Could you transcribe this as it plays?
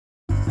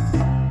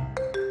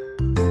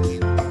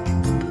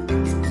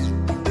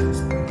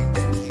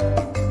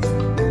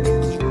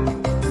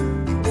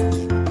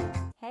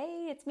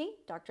me,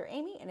 Dr.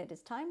 Amy, and it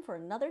is time for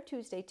another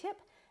Tuesday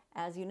tip.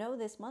 As you know,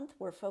 this month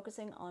we're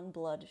focusing on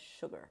blood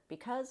sugar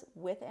because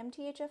with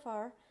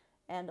MTHFR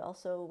and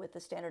also with the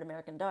standard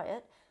American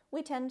diet,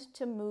 we tend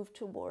to move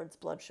towards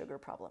blood sugar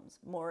problems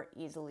more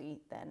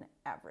easily than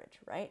average,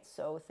 right?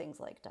 So things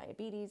like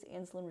diabetes,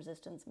 insulin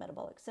resistance,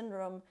 metabolic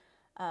syndrome,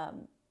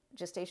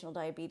 gestational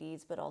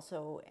diabetes, but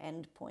also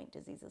endpoint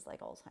diseases like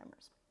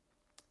Alzheimer's.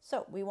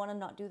 So we want to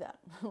not do that.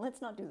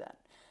 Let's not do that.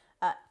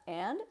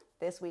 And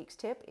this week's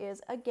tip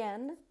is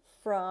again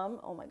from,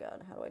 oh my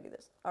God, how do I do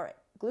this? All right,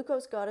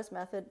 Glucose Goddess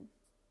Method.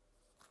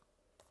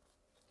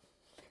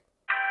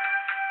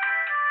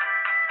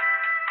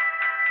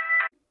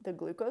 The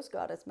Glucose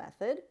Goddess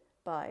Method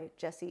by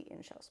Jessie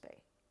Inchauspé.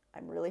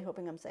 I'm really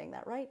hoping I'm saying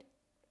that right.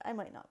 I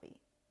might not be.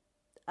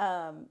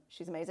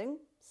 She's amazing.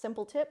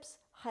 Simple tips.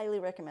 Highly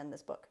recommend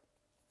this book.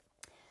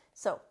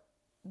 So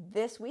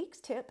this week's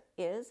tip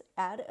is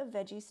add a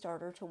veggie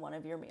starter to one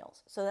of your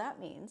meals. So that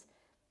means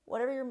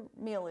whatever your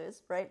meal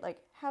is, right? Like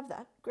have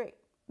that, great.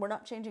 We're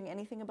not changing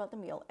anything about the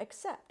meal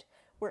except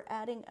we're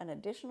adding an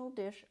additional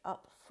dish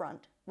up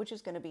front, which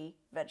is going to be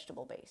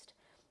vegetable based.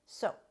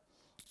 So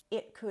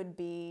it could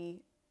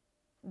be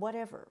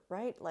whatever,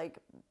 right? Like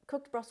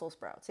cooked Brussels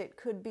sprouts. It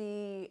could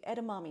be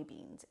edamame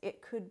beans.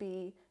 It could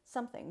be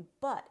something,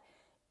 but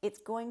it's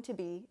going to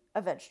be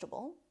a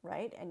vegetable,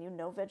 right? And you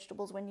know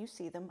vegetables when you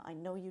see them. I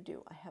know you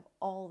do. I have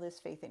all this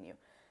faith in you.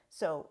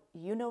 So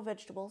you know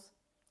vegetables,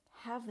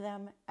 have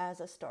them as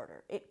a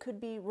starter. It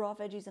could be raw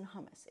veggies and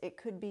hummus. It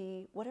could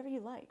be whatever you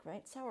like,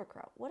 right?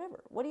 Sauerkraut,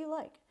 whatever. What do you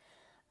like?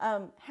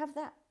 Have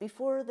that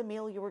before the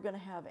meal you were going to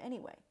have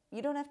anyway.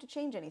 You don't have to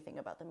change anything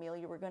about the meal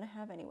you were going to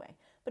have anyway.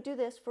 But do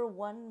this for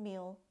one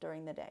meal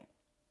during the day.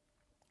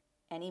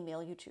 Any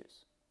meal you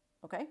choose,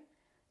 okay?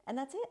 And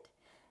that's it.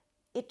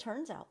 It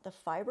turns out the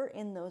fiber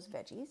in those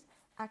veggies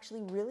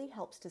actually really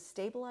helps to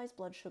stabilize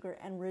blood sugar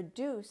and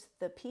reduce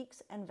the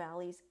peaks and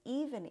valleys,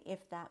 even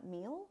if that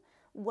meal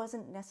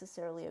wasn't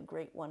necessarily a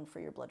great one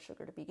for your blood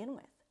sugar to begin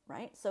with,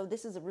 right? So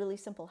this is a really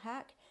simple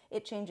hack.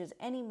 It changes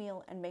any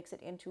meal and makes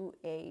it into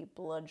a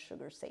blood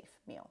sugar safe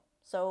meal.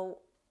 So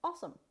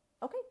awesome.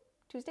 Okay,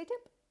 Tuesday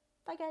tip.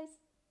 Bye guys.